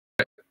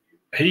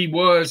he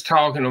was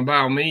talking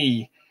about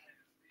me.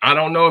 I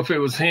don't know if it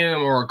was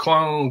him or a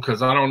clone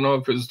because I don't know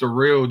if it's the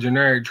real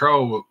generic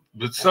troll,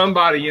 but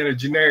somebody in a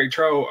generic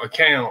troll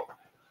account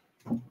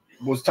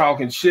was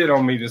talking shit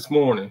on me this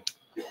morning.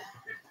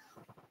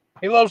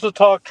 He loves to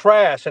talk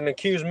trash and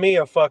accuse me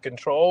of fucking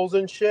trolls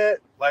and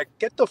shit. Like,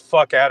 get the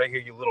fuck out of here,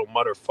 you little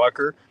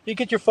motherfucker. You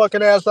get your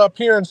fucking ass up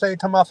here and say it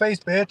to my face,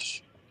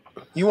 bitch.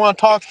 You want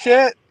to talk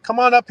shit? Come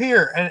on up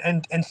here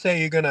and say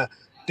you're gonna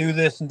do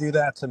this and do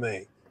that to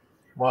me,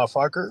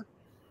 motherfucker.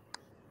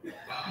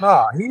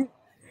 Nah,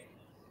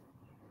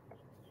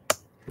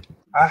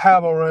 I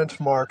have a wrench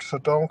mark, so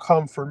don't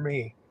come for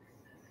me.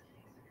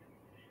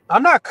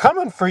 I'm not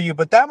coming for you,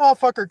 but that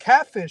motherfucker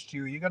catfished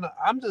you.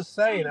 I'm just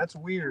saying, that's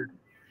weird.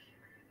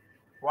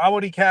 Why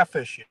would he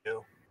catfish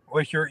you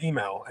with your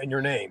email and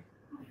your name?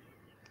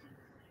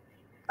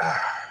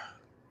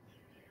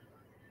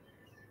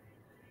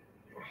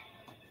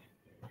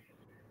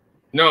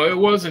 No, it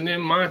wasn't in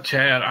my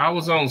chat. I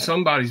was on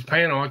somebody's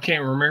panel. I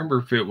can't remember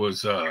if it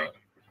was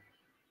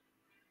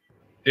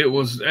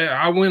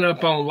I went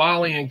up on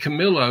Lolly and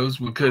Camillo's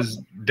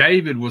because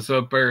David was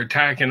up there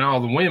attacking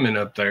all the women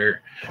up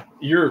there.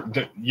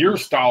 Your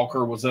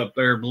stalker was up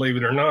there, believe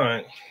it or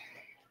not.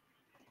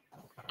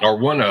 Or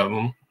one of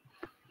them.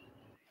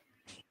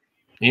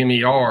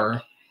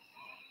 MER.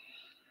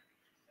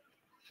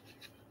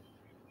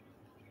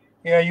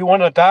 Yeah, you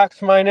want to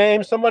dox my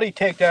name? Somebody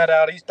take that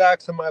out. He's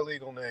doxing my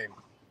legal name.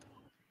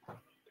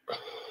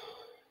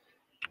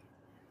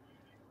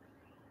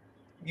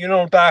 You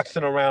don't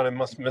doxing around in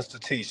Mr.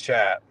 T's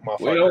chat,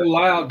 motherfucker. We don't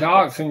allow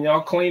doxing.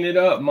 Y'all clean it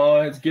up,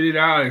 mods. Get it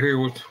out of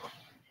here.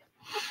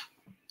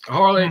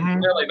 Harley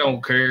really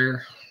don't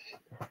care.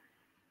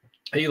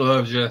 He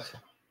loves you.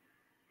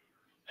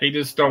 He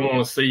just don't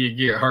want to see you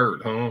get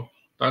hurt, huh?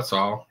 That's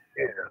all.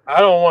 Yeah, I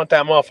don't want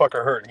that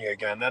motherfucker hurting you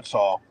again. That's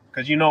all.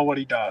 Because you know what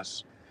he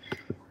does.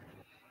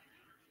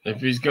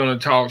 If he's going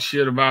to talk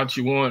shit about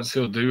you once,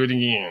 he'll do it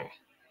again.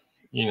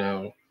 You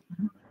know.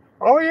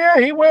 Oh,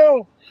 yeah, he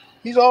will.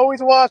 He's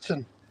always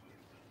watching.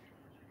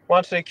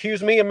 Wants to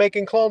accuse me of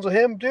making clones of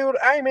him? Dude,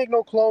 I ain't make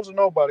no clones of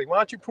nobody. Why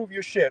don't you prove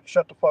your shit?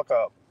 Shut the fuck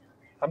up.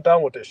 I'm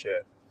done with this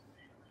shit.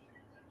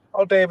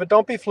 Oh, David,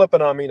 don't be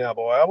flipping on me now,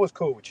 boy. I was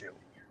cool with you.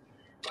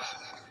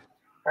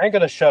 I ain't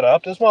gonna shut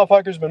up. This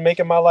motherfucker's been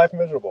making my life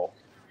miserable.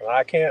 And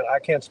I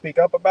can't speak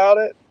up about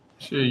it.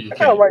 Sure you I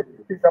got a right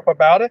to speak up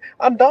about it.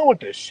 I'm done with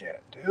this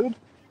shit, dude.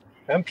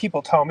 Them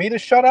people tell me to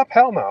shut up?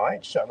 Hell no, I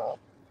ain't shutting up.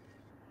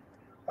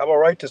 I have a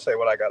right to say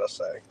what I gotta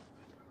say.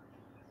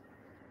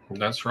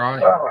 That's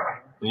right.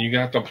 And you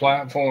got the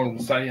platform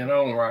to say it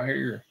on right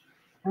here.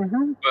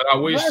 But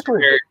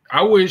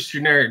I wish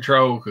generic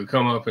troll could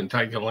come up and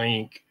take a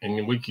link,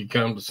 and we could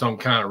come to some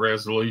kind of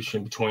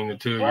resolution between the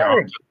two of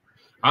y'all.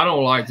 I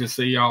don't like to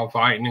see y'all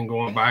fighting and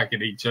going back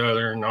at each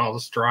other and all the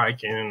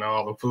striking and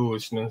all the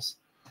foolishness.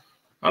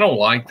 I don't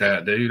like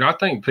that, dude. I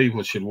think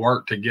people should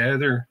work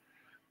together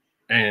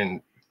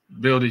and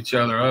build each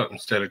other up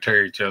instead of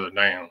tear each other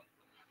down.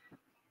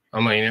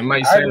 I mean, it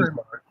may sound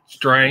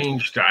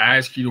strange to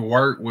ask you to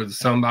work with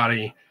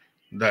somebody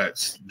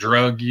that's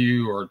drug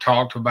you or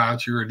talked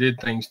about you or did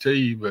things to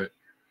you, but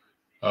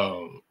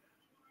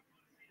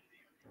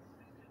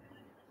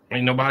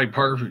ain't nobody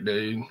perfect,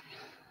 dude.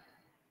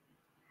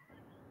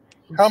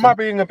 How am I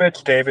being a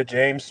bitch, David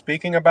James?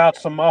 Speaking about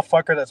some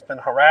motherfucker that's been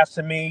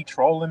harassing me,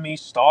 trolling me,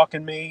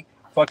 stalking me,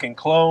 fucking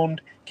cloned,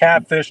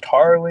 catfished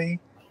Harley.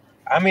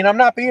 I mean, I'm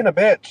not being a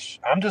bitch.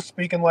 I'm just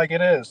speaking like it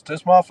is.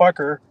 This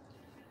motherfucker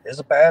is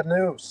a bad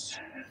news.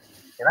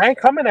 And I ain't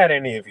coming at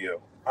any of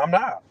you. I'm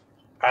not.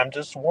 I'm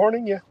just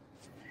warning you.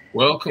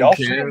 Welcome,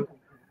 Ken.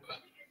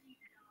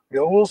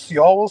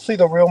 Y'all will see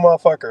the real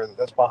motherfucker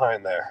that's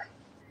behind there.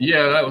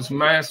 Yeah, that was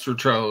Master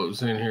Troll that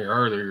was in here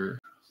earlier.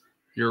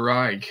 You're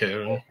right,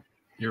 Kevin.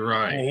 You're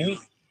right.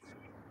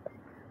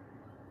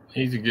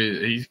 He's a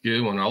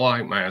good one. I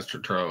like Master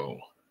Troll.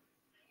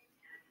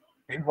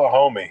 He's a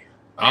homie.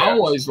 I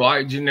always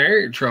liked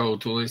generic troll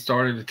till they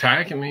started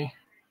attacking me.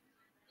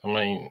 I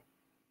mean,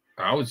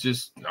 I was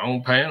just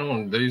on panel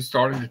and dudes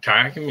started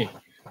attacking me.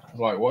 I was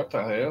like, what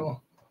the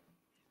hell?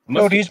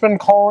 Dude, he's been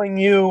calling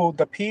you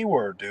the P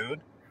word, dude.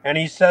 And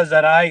he says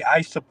that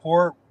I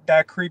support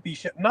that creepy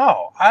shit.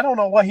 No, I don't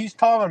know what he's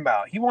talking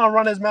about. He want to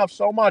run his mouth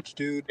so much,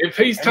 dude. If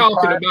he's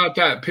talking about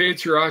that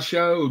picture I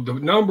showed, the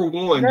number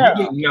one, you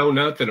didn't know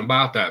nothing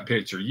about that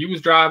picture. You was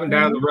driving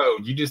down the road.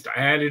 You just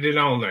added it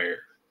on there.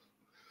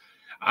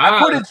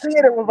 I couldn't see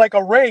it. It was like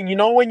a ring. You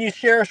know when you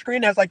share a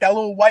screen, it has like that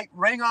little white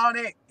ring on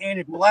it and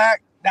it's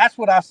black? That's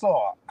what I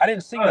saw. I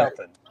didn't see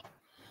nothing.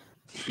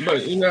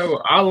 But, you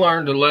know, I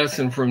learned a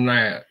lesson from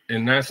that.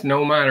 And that's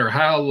no matter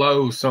how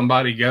low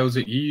somebody goes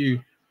at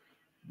you,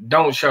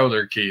 don't show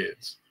their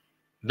kids.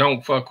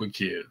 Don't fuck with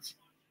kids,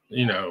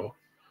 you know.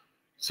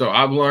 So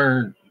I've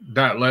learned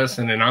that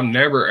lesson, and I'm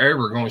never,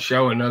 ever going to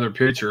show another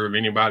picture of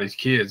anybody's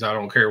kids. I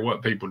don't care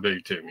what people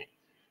do to me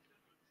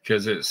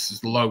because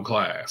it's low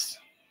class.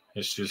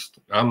 It's just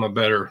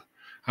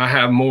I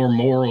have more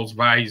morals,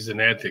 values, and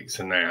ethics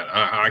than that.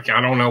 I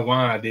don't know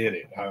why I did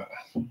it.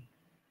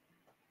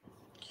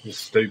 It's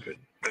stupid.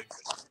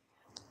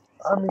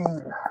 I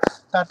mean,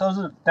 that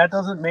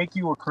doesn't make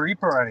you a creep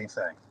or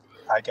anything.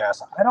 I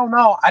guess I don't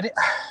know.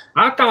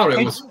 I thought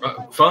it was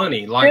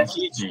funny, like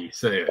Gigi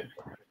said,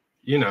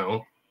 you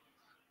know,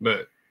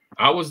 but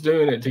I was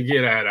doing it to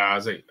get at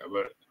Isaac,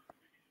 but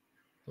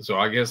so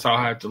I guess I'll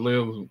have to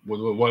live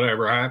with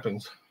whatever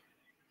happens.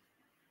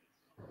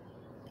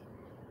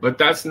 But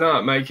that's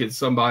not making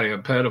somebody a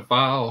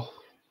pedophile.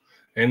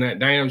 And that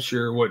damn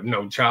sure wasn't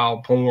no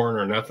child porn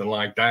or nothing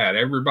like that.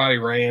 Everybody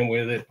ran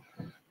with it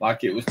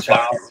like it was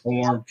child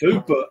porn.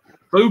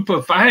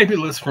 Fupa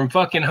Fabulous from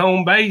fucking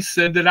Home Base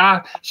said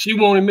that she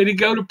wanted me to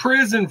go to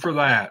prison for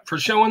that, for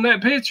showing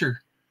that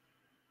picture.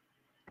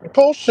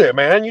 Bullshit,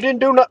 man. You didn't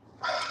do nothing.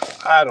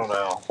 I don't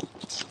know.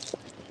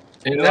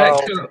 And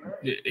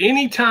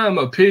anytime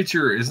a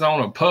picture is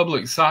on a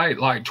public site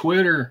like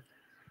Twitter,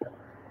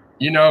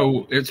 you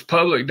know, it's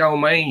public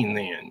domain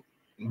then.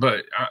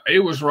 But it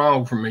was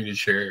wrong for me to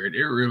share it.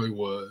 It really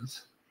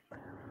was.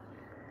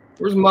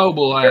 Where's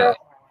mobile at?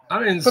 I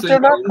didn't see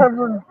him.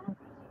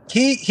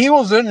 He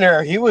was in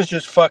there. He was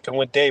just fucking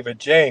with David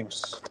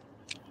James.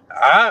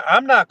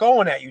 I'm not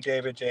going at you,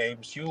 David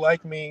James. You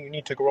like me. You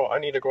need to grow. I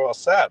need to grow a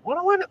set.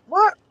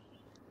 What?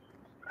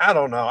 I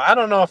don't know. I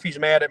don't know if he's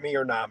mad at me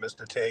or not,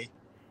 Mr. T.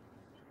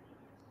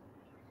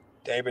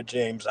 David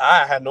James.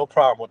 I had no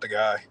problem with the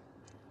guy.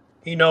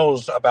 He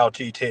knows about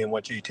GT and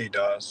what GT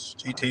does.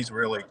 GT's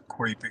really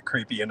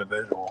creepy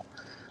individual.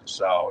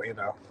 So, you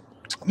know,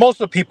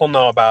 most of the people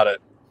know about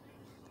it.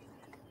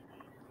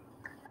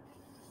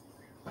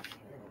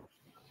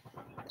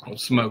 I'm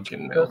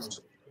smoking now.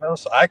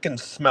 I can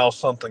smell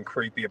something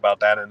creepy about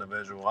that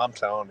individual. I'm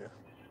telling you.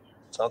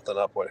 Something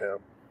up with him.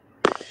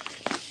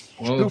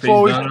 Well, if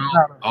he's done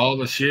all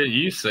the shit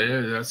you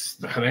said,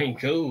 that ain't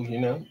cool, you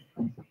know?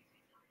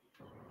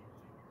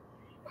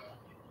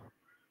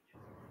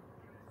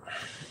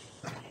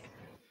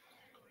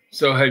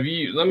 So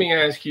let me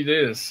ask you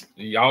this.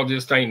 Y'all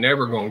just ain't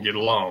never going to get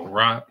along,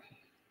 right?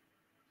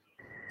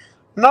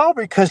 No,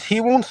 because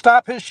he won't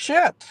stop his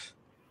shit.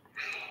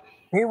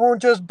 He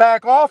won't just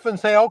back off and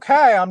say,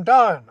 okay, I'm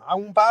done. I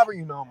won't bother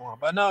you no more.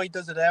 But no, he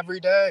does it every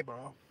day,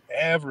 bro.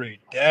 Every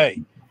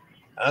day.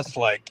 That's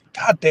like,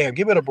 goddamn,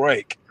 give it a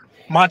break.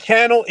 My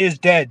channel is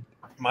dead.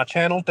 My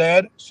channel's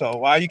dead, so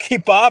why you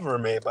keep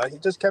bothering me? But he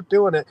just kept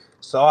doing it,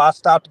 so I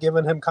stopped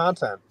giving him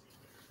content.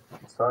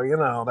 So, you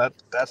know,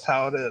 that's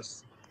how it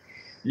is.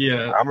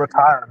 Yeah. I'm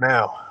retired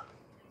now.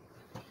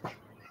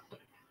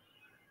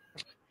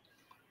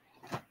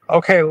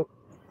 Okay.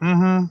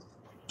 Mm-hmm.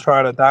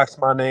 Try to dox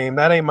my name.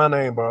 That ain't my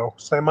name, bro.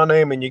 Say my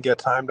name and you get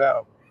timed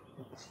out.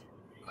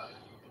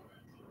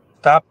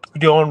 Stop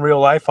doing real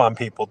life on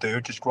people,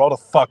 dude. Just grow the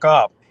fuck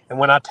up. And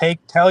when I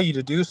tell you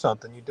to do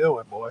something, you do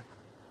it, boy.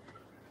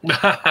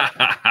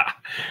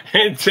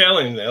 And tell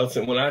him,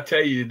 Nelson, when I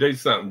tell you to do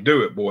something,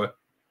 do it, boy.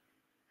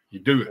 You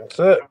do it. That's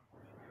it.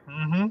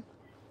 Mm-hmm.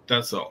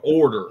 That's an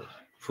order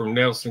from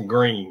Nelson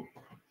Green,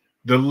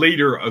 the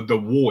leader of the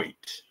Void.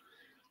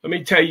 Let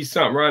me tell you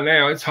something right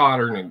now. It's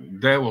hotter than the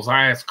devil's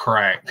ass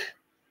crack.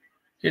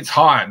 It's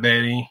hot,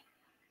 Betty.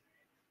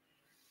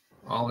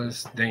 All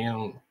this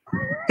damn...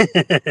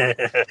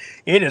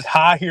 It is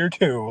hot here,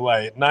 too.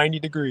 Like 90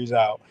 degrees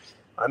out.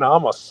 I know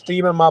I'm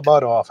steaming my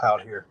butt off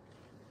out here.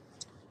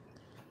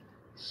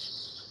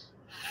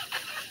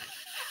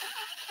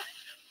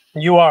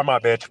 You are my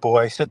bitch,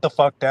 boy. Sit the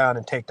fuck down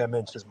and take them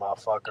inches,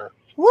 motherfucker.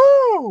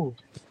 Woo!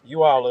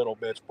 You are a little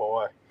bitch,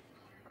 boy.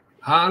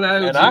 I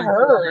know, and I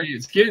heard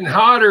it's getting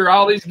hotter.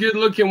 All these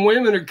good-looking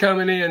women are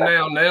coming in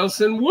now,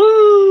 Nelson.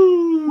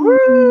 Woo!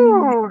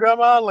 Woo!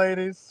 Come on,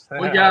 ladies.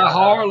 We got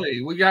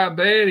Harley. We got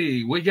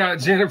Betty. We got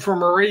Jennifer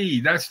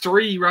Marie. That's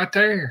 3 right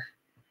there.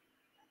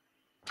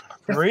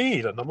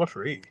 3, the number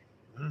 3.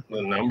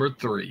 The number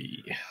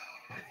 3.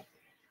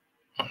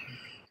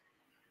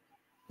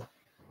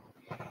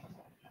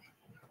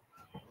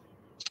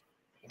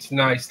 It's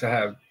nice to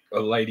have a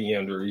lady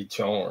under each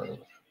arm.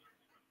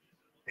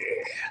 Yeah.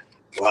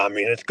 Well, I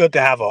mean, it's good to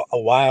have a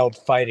wild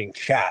fighting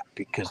chat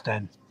because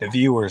then the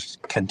viewers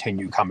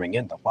continue coming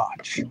in to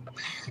watch.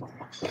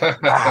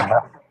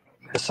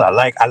 So I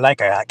like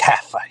a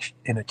catfight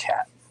in a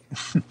chat.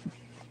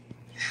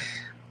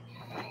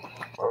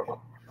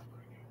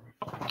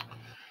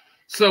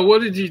 So what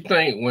did you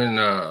think when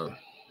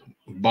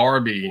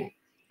Barbie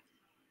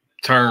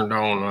turned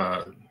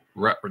on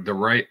the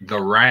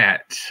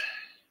rat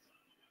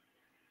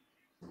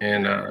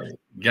and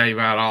gave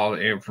out all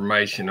the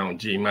information on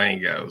G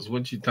Mangoes?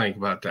 What'd you think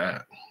about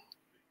that?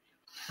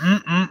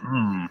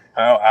 Oh,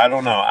 I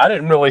don't know. I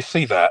didn't really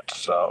see that.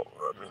 So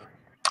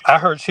I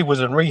heard she was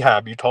in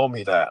rehab. You told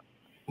me that.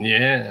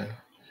 Yeah.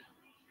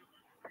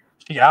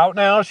 She out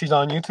now? She's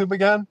on YouTube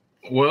again?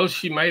 Well,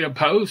 she made a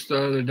post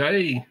the other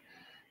day.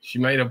 She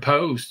made a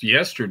post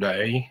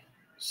yesterday.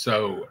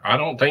 So I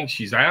don't think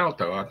she's out,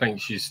 though. I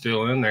think she's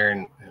still in there.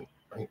 And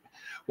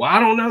well, I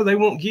don't know. They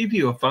won't give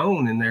you a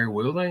phone in there,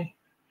 will they?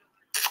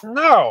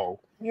 No.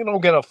 You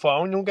don't get a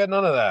phone. You don't get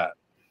none of that.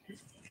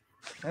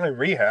 Only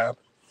rehab.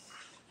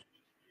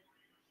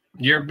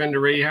 You ever been to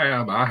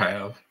rehab? I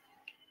have.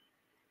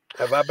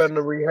 Have I been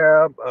to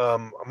rehab?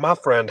 My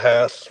friend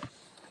has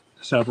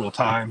several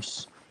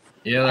times.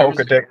 Yeah,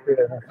 coke addicted.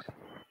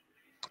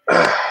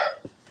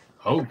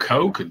 Oh,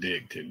 coke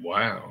addicted.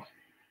 Wow.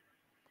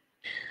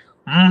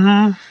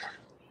 Mm-hmm.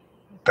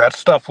 That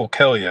stuff will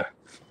kill you.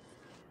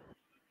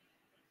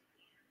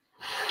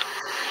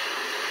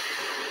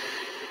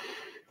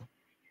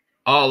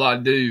 All I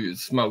do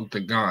is smoke the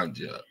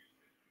ganja.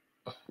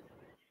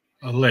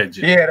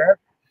 Allegedly. Yeah,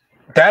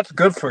 that's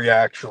good for you,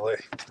 actually.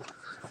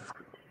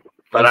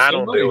 But I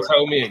don't do it. Somebody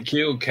told me it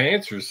killed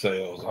cancer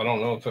cells. I don't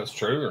know if that's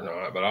true or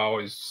not,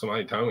 but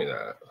somebody told me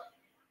that.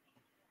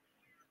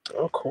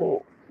 Oh,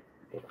 cool.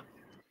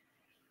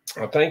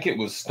 I think it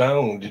was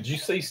Stone. Did you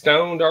see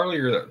Stoned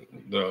earlier?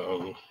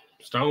 The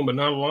Stone but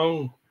Not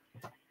Alone.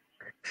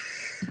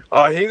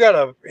 Oh,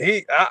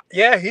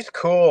 yeah, he's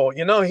cool.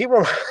 You know,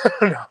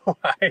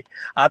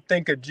 I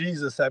think of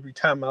Jesus every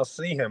time I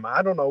see him.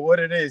 I don't know what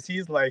it is.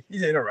 He's an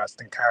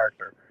interesting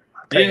character.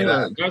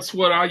 Yeah, that's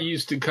what I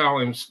used to call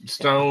him,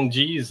 Stone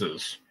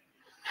Jesus.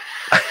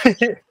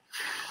 I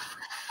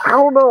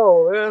don't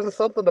know. There's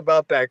something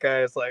about that guy.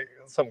 It's like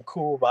some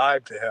cool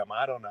vibe to him.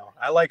 I don't know.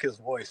 I like his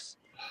voice.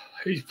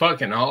 He's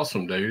fucking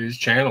awesome, dude. His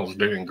channel's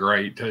doing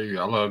great, too.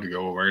 I love to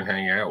go over and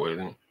hang out with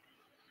him.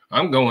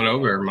 I'm going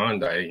over there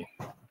Monday.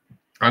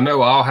 I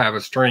know I'll have a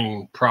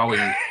stream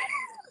probably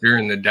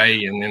during the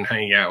day and then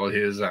hang out with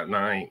his at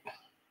night.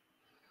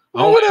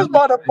 Look at this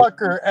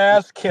motherfucker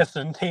ass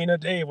kissing Tina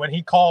D when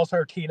he calls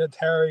her Tina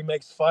Terry,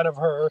 makes fun of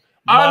her.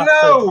 I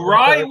know,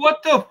 right?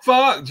 What the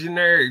fuck,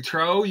 generic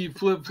troll, you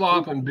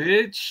flip-flopping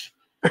bitch.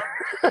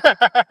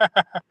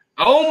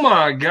 Oh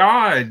my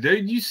God,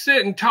 dude. You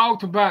sit and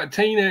talked about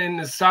Tina in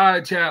the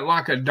side chat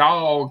like a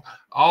dog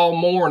all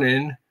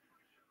morning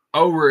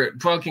over at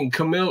fucking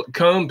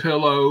cum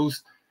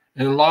pillows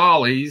and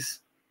lollies.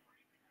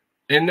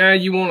 And now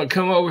you want to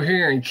come over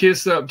here and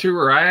kiss up to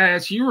her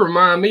ass? You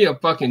remind me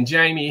of fucking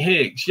Jamie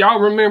Hicks. Y'all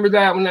remember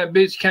that when that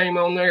bitch came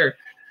on there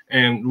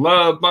and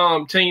love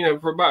bombed Tina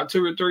for about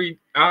 2 or 3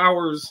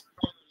 hours?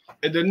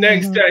 And the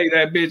next day,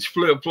 that bitch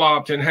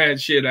flip-flopped and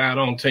had shit out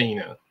on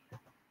Tina.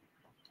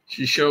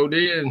 She sure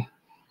did.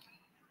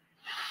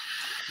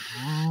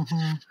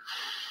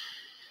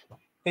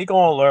 He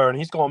gonna learn.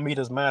 He's gonna meet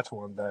his match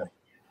one day.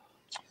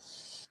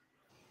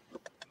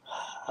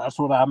 That's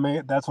what I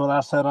made. That's what I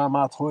said on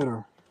my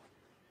Twitter.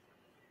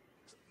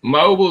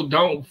 Mobile,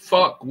 don't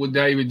fuck with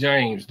David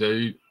James,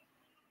 dude.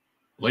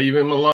 Leave him alone.